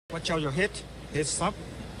Watch out your hit. Hits up.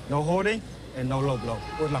 No holding and no low blow.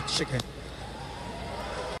 Good luck. Shake hand.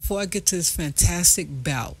 Before I get to this fantastic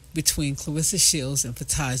bout between Claressa Shields and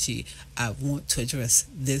Fontijn, I want to address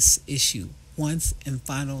this issue once and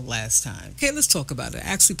final last time. Okay, let's talk about it. I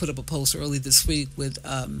actually put up a post early this week with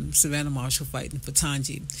Savannah Marshall fighting Fontijn.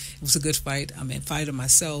 It was a good fight. I'm a fighter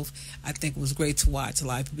myself. I think it was great to watch. A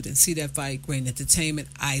lot of people didn't see that fight. Great entertainment,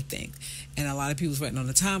 I think. And a lot of people was writing on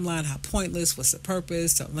the timeline how pointless, what's the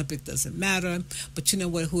purpose, the Olympic doesn't matter. But you know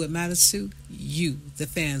what? Who it matters to? You, the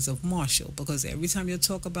fans of Marshall. Because every time you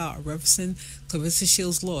talk about referencing Claressa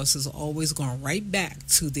Shields' loss is always going right back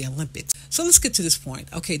to the Olympics. So let's get to this point.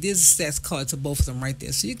 Okay, there's a stats card to both of them right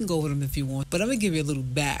there, so you can go over them if you want. But I'm going to give you a little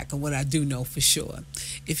back on what I do know for sure.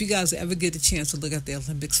 If you guys ever get a chance to look at the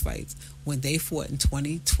Olympics fights, when they fought in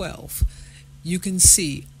 2012, you can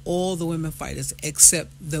see all the women fighters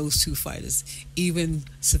except those two fighters. Even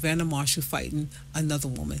Savannah Marshall fighting another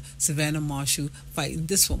woman. Savannah Marshall fighting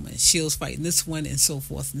this woman. Shields fighting this one, and so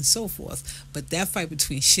forth and so forth. But that fight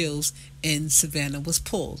between Shields and Savannah was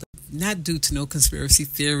pulled. Not due to no conspiracy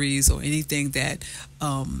theories or anything that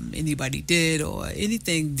anybody did or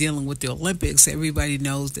anything dealing with the Olympics. Everybody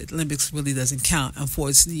knows that the Olympics really doesn't count.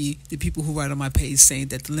 Unfortunately, the people who write on my page saying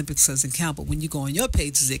that the Olympics doesn't count, but when you go on your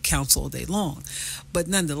pages, it counts all day long. But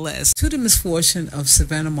nonetheless, to the misfortune of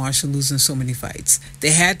Savannah Marshall losing so many fights,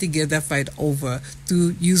 they had to give that fight over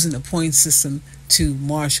through using a point system to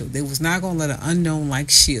Marshall. They was not going to let an unknown like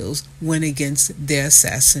Shields win against their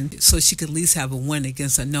assassin, so she could at least have a win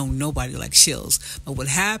against a known nobody like Shields. But what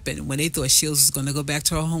happened when they thought Shields was going to go back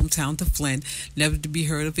to her hometown to Flint, never to be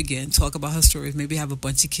heard of again, talk about her stories, maybe have a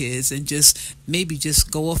bunch of kids, and maybe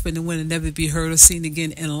just go off in the wind and never be heard or seen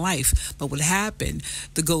again in life. But what happened,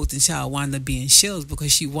 the golden child wound up being Shields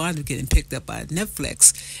because she wound up getting picked up by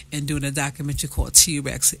Netflix and doing a documentary called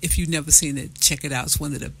T-Rex. If you've never seen it, check it out. It's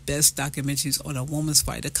one of the best documentaries on a woman's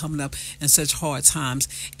fighter coming up in such hard times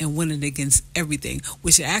and winning against everything,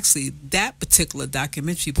 which actually that particular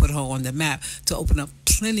documentary put her on the map to open up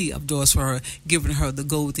plenty of doors for her, giving her the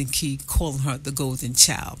golden key, calling her the golden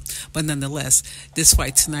child. But nonetheless, this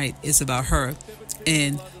fight tonight is about her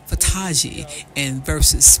and Fontijn and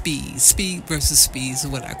versus Speed. Speed versus Speed is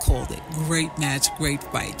what I called it. Great match, great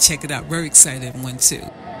fight. Check it out. Very excited one too.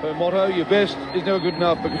 Her motto, your best is never good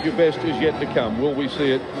enough because your best is yet to come. Will we see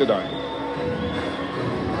it today?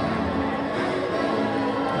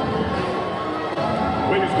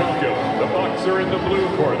 Please welcome the boxer in the blue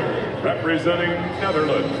corner, representing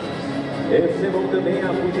Netherlands. Recebam também a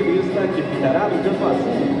pugilista que ficará no campo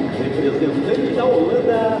azul, representante da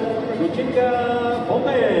Holanda, Fontijn.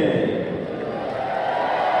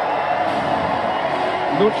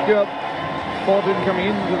 Fontijn coming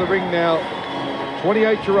into the ring now,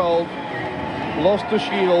 28-year-old, lost to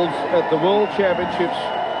Shields at the World Championships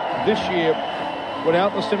this year, went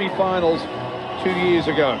out in the semi-finals 2 years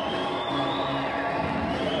ago.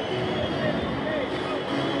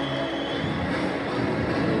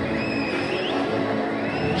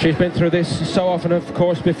 She's been through this so often, of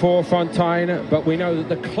course, before, Fontijn, but we know that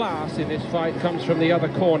the class in this fight comes from the other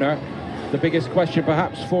corner. The biggest question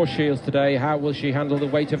perhaps for Shields today, how will she handle the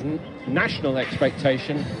weight of national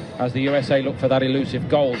expectation as the USA look for that elusive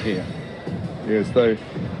gold here? Yes, they're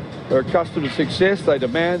accustomed to success, they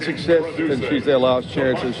demand success, and she's their last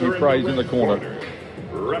chance as she prays in the corner.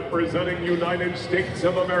 Representing United States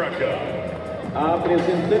of America.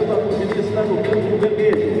 Apresentando a pugilista no campo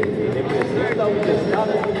vermelho, representa os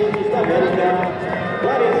Estados Unidos da América,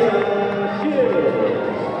 CLARESSA Shields.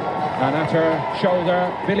 And at her shoulder,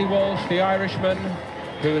 Billy Walsh, the Irishman,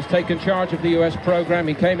 who has taken charge of the US program.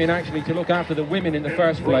 He came in actually to look after the women in the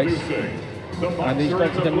first place. And he's gone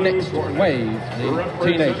to the next wave, the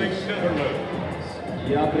teenagers.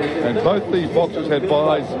 And both these boxers had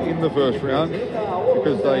buys in the first round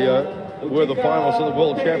because they were the finalists of the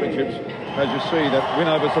World Championships. As you see, that win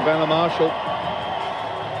over Savannah Marshall.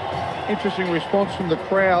 Interesting response from the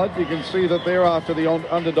crowd. You can see that they're after the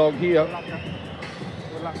underdog here.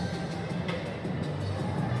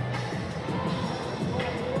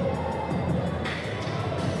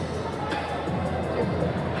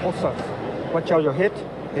 Also, watch out your hit.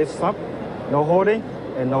 Hits up. No holding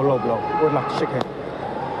and no low blow. Good luck. Shake hand.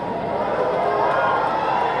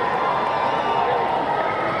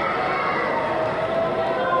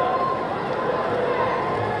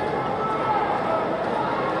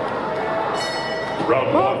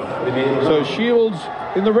 So Shields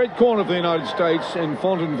in the red corner of the United States and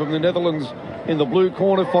Fontijn from the Netherlands in the blue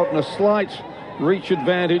corner, fought in a slight reach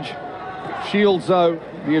advantage. Shields, though,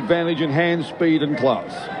 the advantage in hand, speed and class.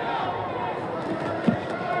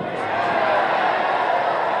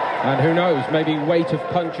 And who knows, maybe weight of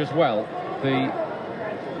punch as well. The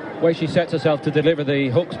way she sets herself to deliver the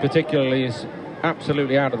hooks particularly is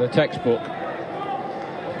absolutely out of the textbook.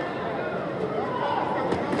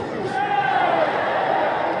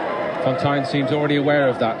 Fontijn seems already aware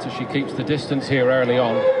of that, so she keeps the distance here early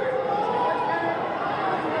on.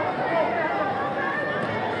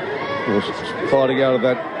 Fighting out of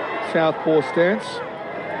that southpaw stance.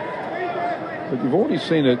 But you've already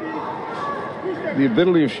seen it, the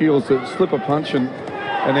ability of Shields to slip a punch and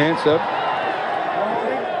answer.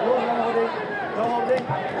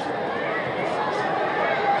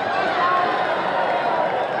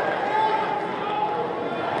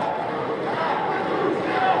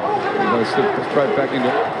 They slip straight back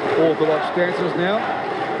into orthodox stances now.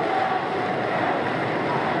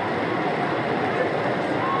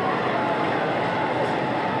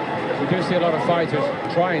 We do see a lot of fighters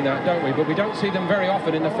trying that, don't we? But we don't see them very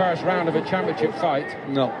often in the first round of a championship fight.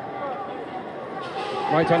 No.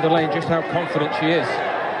 Right underlaying just how confident she is.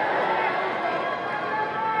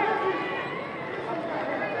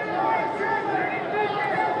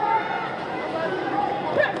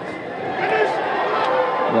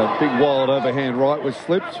 That big wild overhand right was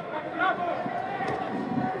slipped.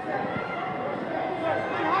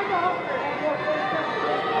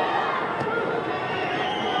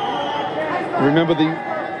 Remember, the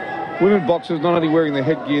women boxers not only wearing the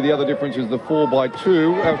headgear, the other difference is the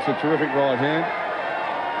 4x2. That's a terrific right hand.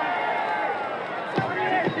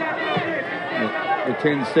 The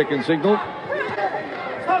 10-second signal.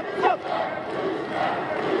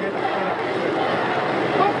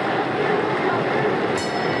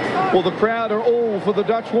 Well, the crowd are all for the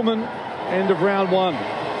Dutch woman. End of round one.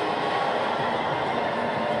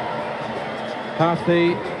 Half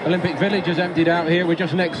the Olympic Village has emptied out here. We're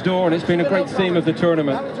just next door, and it's been a great theme of the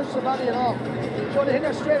tournament. Just the body and all. So they hit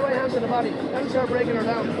her straight away, hands to the body. Then start breaking her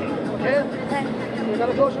down. Okay? You got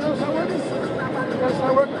to close your nose. Start working. You got to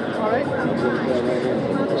start working. All right?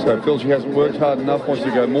 So Phil, she hasn't worked hard enough. Wants to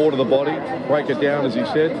go more to the body, break it down, as he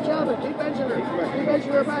said. Keep jabbing. Keep benching her. Keep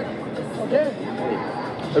benching her back. Okay?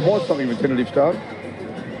 It was something of a tentative start.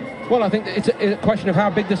 Well, I think it's a question of how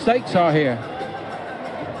big the stakes are here.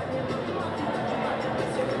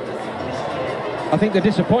 I think the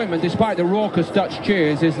disappointment, despite the raucous Dutch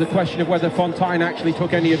cheers, is the question of whether Fontijn actually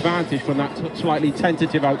took any advantage from that slightly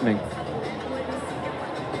tentative opening.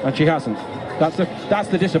 And she hasn't. That's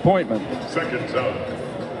the disappointment. Seconds out.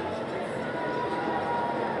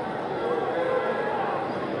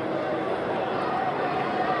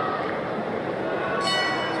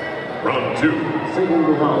 Round two.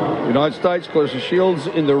 United States, Claressa Shields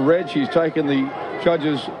in the red. She's taken the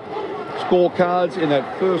judges' scorecards in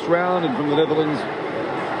that first round, and from the Netherlands,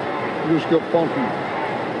 Fontijn.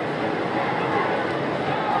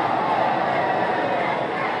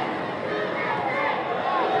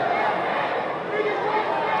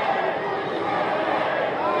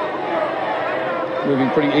 Moving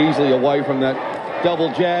pretty easily away from that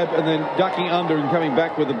double jab and then ducking under and coming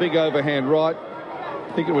back with a big overhand right.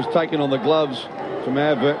 I think it was taken on the gloves from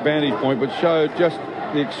our vantage point, but showed just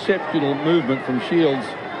the exceptional movement from Shields.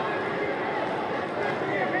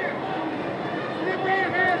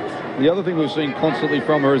 The other thing we've seen constantly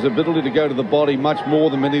from her is ability to go to the body much more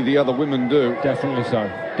than many of the other women do. Definitely so,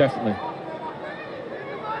 definitely.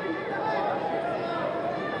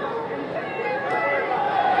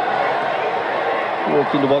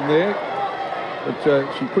 Walked into one there,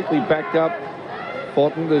 but she quickly backed up.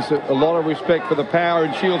 Fontijn, there's a lot of respect for the power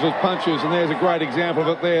in Shields' punches, and there's a great example of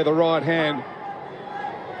it there, the right hand.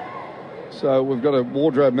 So we've got a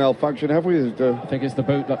wardrobe malfunction, have we? I think it's the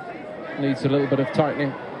boot that needs a little bit of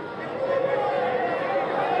tightening.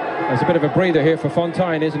 There's a bit of a breather here for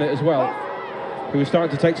Fontijn, isn't it, as well? Who was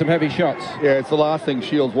starting to take some heavy shots. Yeah, it's the last thing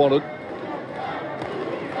Shields wanted.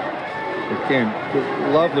 Again,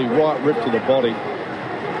 lovely right rip to the body.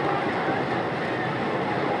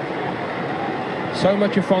 So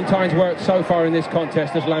much of Fontijn's work so far in this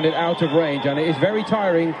contest has landed out of range, and it is very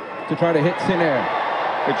tiring to try to hit thin air.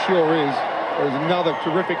 It sure is. There's another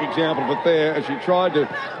terrific example of it there, as she tried to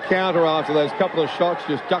counter after those couple of shots,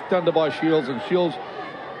 just ducked under by Shields, and Shields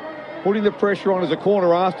putting the pressure on as the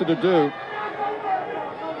corner asked her to do.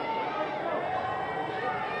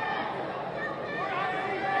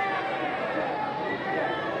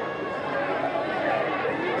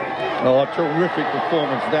 Oh, a terrific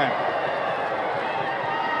performance that.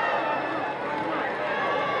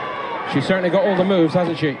 She's certainly got all the moves,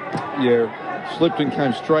 hasn't she? Yeah, slipped and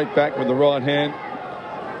came straight back with the right hand.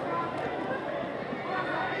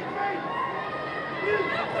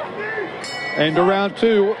 And to round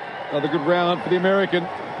two, another good round for the American.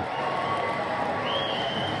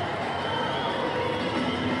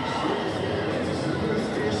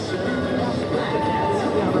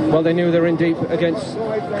 Well, they knew they were in deep against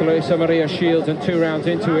Claressa Maria Shields, and 2 rounds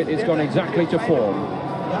into it, it's gone exactly to form.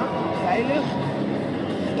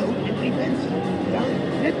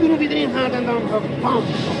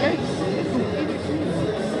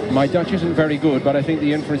 My Dutch isn't very good, but I think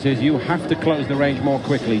the inference is you have to close the range more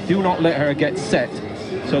quickly. Do not let her get set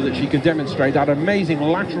so that she can demonstrate that amazing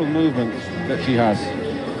lateral movement that she has.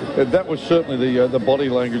 That was certainly the body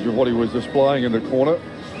language of what he was displaying in the corner.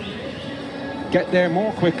 Get there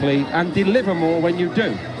more quickly and deliver more when you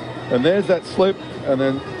do. And there's that slip, and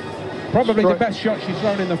then... Probably the best shot she's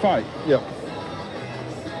thrown in the fight. Yeah.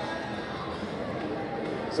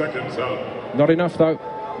 Seconds out. Not enough, though.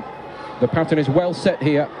 The pattern is well set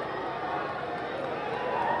here.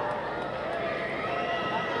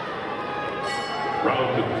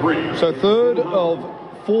 Round 3. So third of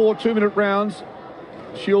 4 2-minute rounds.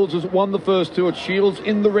 Shields has won the first 2. It's Shields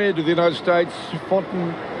in the red of the United States.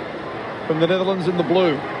 Fontijn from the Netherlands in the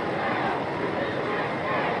blue.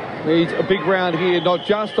 Needs a big round here, not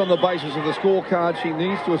just on the basis of the scorecard. She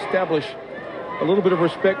needs to establish a little bit of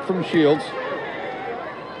respect from Shields.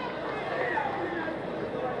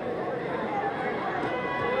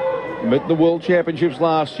 Met the World Championships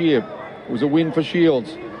last year. It was a win for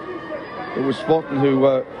Shields. It was Fontijn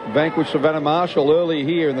who vanquished Savannah Marshall earlier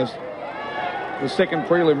here in the second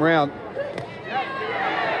prelim round.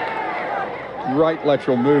 Great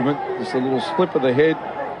lateral movement. Just a little slip of the head.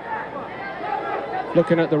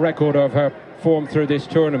 Looking at the record of her form through this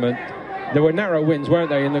tournament, there were narrow wins, weren't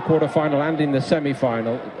they, in the quarter-final and in the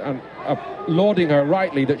semi-final, and lauding her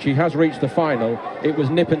rightly that she has reached the final. It was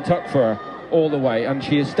nip and tuck for her all the way, and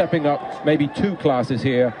she is stepping up maybe 2 classes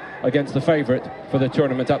here against the favourite for the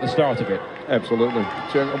tournament at the start of it. Absolutely.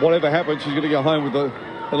 So whatever happens, she's going to go home with an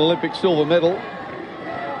Olympic silver medal.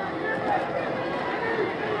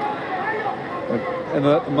 And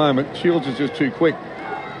at the moment, Shields is just too quick.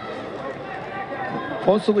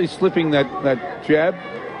 Constantly slipping that jab.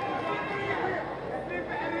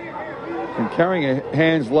 And carrying her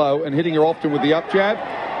hands low and hitting her often with the up jab.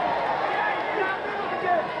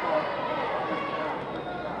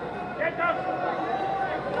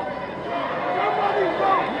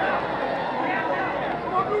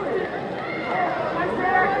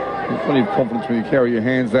 There's plenty of confidence when you carry your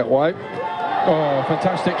hands that way. Oh,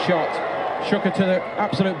 fantastic shot. Shook her to the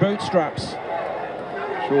absolute bootstraps.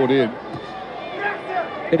 Sure did.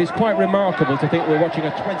 It is quite remarkable to think we're watching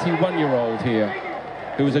a 21-year-old here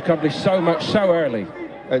who has accomplished so much so early.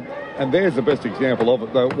 And there's the best example of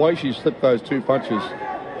it. The way she slipped those 2 punches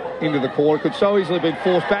into the corner could so easily have been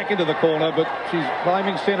forced back into the corner, but she's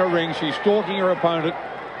claiming centre ring. She's stalking her opponent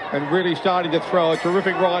and really starting to throw a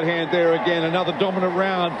terrific right hand there again. Another dominant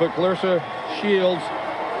round for Claressa Shields.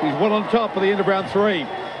 She's well on top for the end of round 3.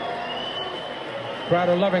 Crowd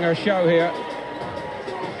are loving her show here.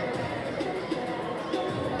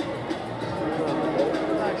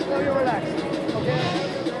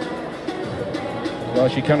 Well,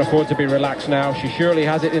 she can afford to be relaxed now. She surely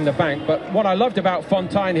has it in the bank. But what I loved about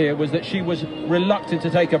Fontijn here was that she was reluctant to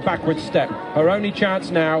take a backward step. Her only chance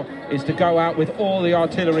now is to go out with all the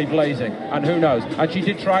artillery blazing. And who knows? And she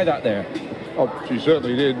did try that there. Oh, she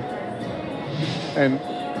certainly did. And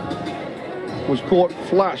was caught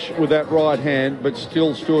flush with that right hand, but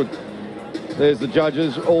still stood. There's the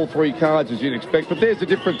judges, all 3 cards as you'd expect. But there's the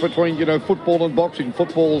difference between, you know, football and boxing.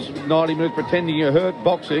 Football's 90 minutes pretending you're hurt.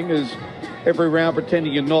 Boxing is every round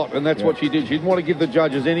pretending you're not, and that's what she did. She didn't want to give the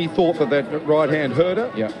judges any thought that right hand hurt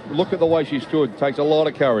her. Yeah. Look at the way she stood. Takes a lot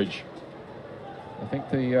of courage. I think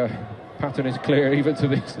the pattern is clear even to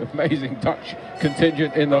this amazing Dutch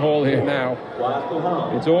contingent in the hall here now.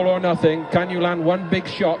 It's all or nothing. Can you land 1 big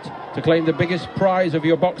shot to claim the biggest prize of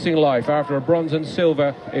your boxing life after a bronze and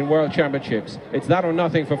silver in World Championships? It's that or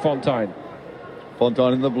nothing for Fontijn.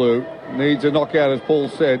 Fontijn in the blue. Needs a knockout, as Paul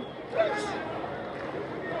said.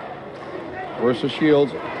 Claressa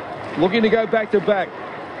Shields looking to go back-to-back.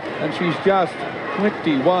 And she's just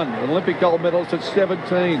 21. An Olympic gold medalist at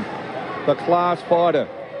 17. The class fighter.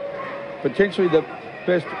 Potentially the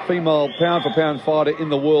best female pound-for-pound fighter in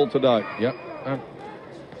the world today. Yep.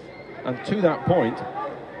 And to that point,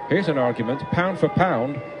 here's an argument. Pound for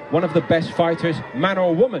pound, one of the best fighters, man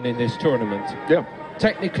or woman, in this tournament. Yeah.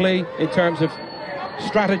 Technically, in terms of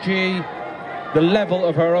strategy, the level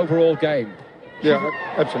of her overall game. Yeah,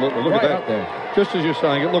 absolutely. Look right at that. Up there. Just as you're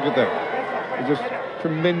saying it, look at that. It's just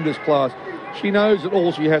tremendous class. She knows that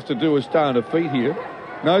all she has to do is stay on her feet here.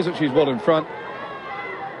 Knows that she's well in front.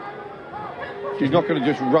 She's not going to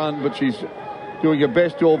just run, but she's doing her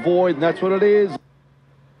best to avoid, and that's what it is.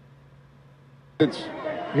 It's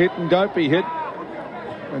hit and don't be hit.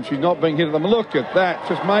 And she's not being hit at them. Look at that,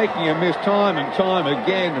 just making a miss time and time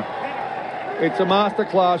again. It's a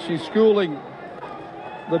masterclass. She's schooling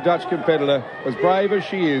the Dutch competitor. As brave as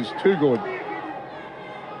she is, too good.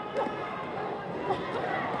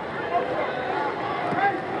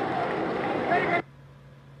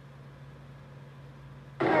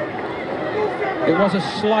 It was a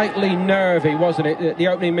slightly nervy, wasn't it, the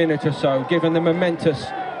opening minute or so, given the momentous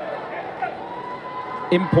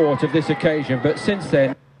import of this occasion, but since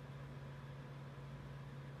then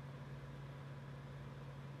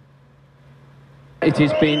it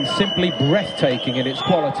has been simply breathtaking in its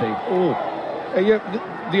quality. Oh, yeah,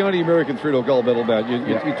 the only American through to a gold medal bout.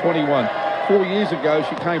 You're 21. 4 years ago,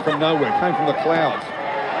 she came from nowhere, came from the clouds.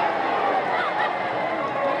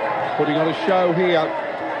 Putting on a show here.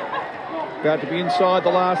 About to be inside the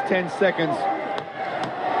last 10 seconds.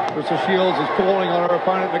 Claressa Shields is calling on her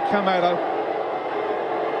opponent to come at her.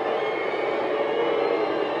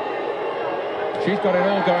 She's got it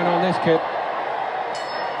all going on, this kid.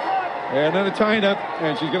 An entertainer,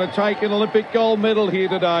 and she's going to take an Olympic gold medal here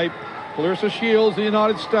today. Claressa Shields, the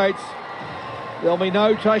United States. There'll be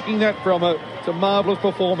no taking that from her. It's a marvellous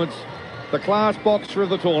performance. The class boxer of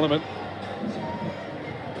the tournament.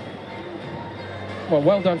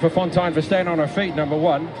 Well done for Fontijn for staying on her feet, number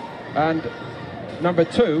one. And number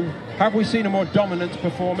two, have we seen a more dominant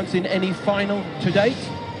performance in any final to date?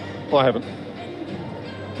 I haven't.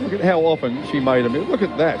 Look at how often she made them. Look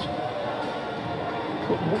at that.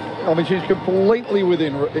 I mean, she's completely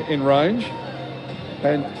in range.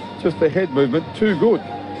 And just the head movement, too good.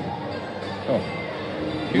 Oh,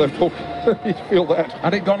 left hook. You feel that.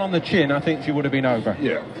 Had it gone on the chin, I think she would have been over.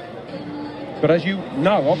 Yeah. But as you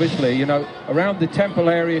know, obviously, you know, around the temple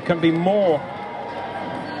area can be more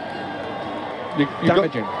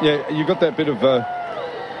damaging. You got that bit of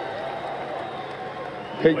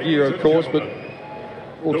headgear, of course, but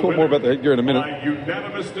we'll talk more about the headgear in a minute. By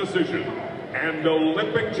unanimous decision and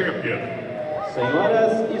Olympic champion.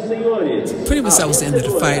 Senhoras e senhores. Pretty much that was the end of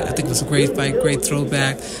the fight. I think it was a great fight, great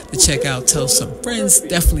throwback to check out. Tell some friends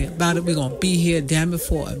definitely about it. We're going to be here, damn it,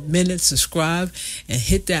 for a minute. Subscribe and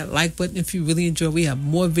hit that like button if you really enjoy. We have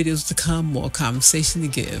more videos to come, more conversation to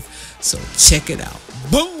give. So check it out.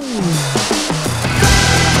 Boom!